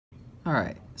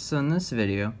Alright, so in this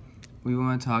video, we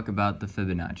want to talk about the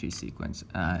Fibonacci sequence.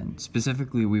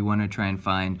 Specifically, we want to try and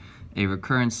find a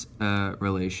recurrence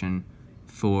relation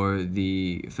for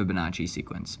the Fibonacci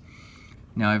sequence.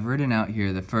 Now, I've written out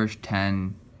here the first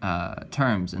 10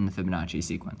 terms in the Fibonacci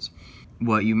sequence.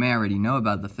 What you may already know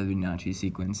about the Fibonacci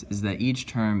sequence is that each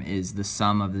term is the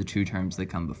sum of the two terms that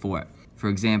come before it. For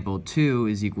example, 2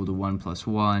 is equal to 1 plus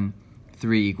 1,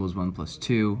 3 equals 1 plus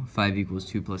 2, 5 equals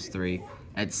 2 plus 3,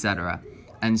 etc.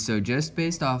 And so just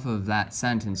based off of that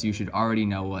sentence, you should already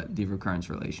know what the recurrence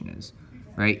relation is,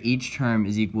 right? Each term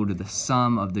is equal to the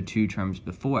sum of the two terms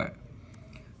before it.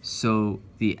 So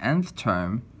the nth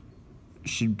term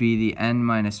should be the n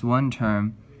minus 1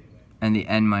 term and the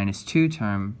n minus 2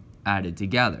 term added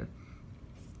together.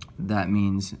 That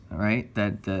means, right,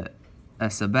 that the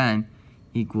s sub n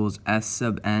equals s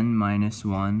sub n minus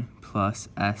 1 plus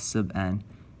s sub n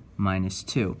minus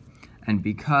 2. And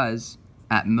because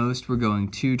at most we're going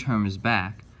two terms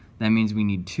back, that means we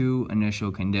need two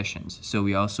initial conditions. So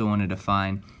we also want to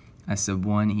define s sub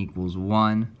 1 equals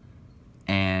 1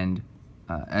 and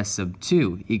s sub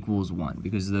 2 equals 1,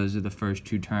 because those are the first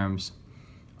two terms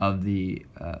of the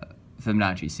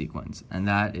Fibonacci sequence. And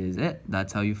that is it.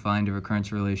 That's how you find a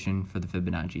recurrence relation for the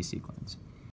Fibonacci sequence.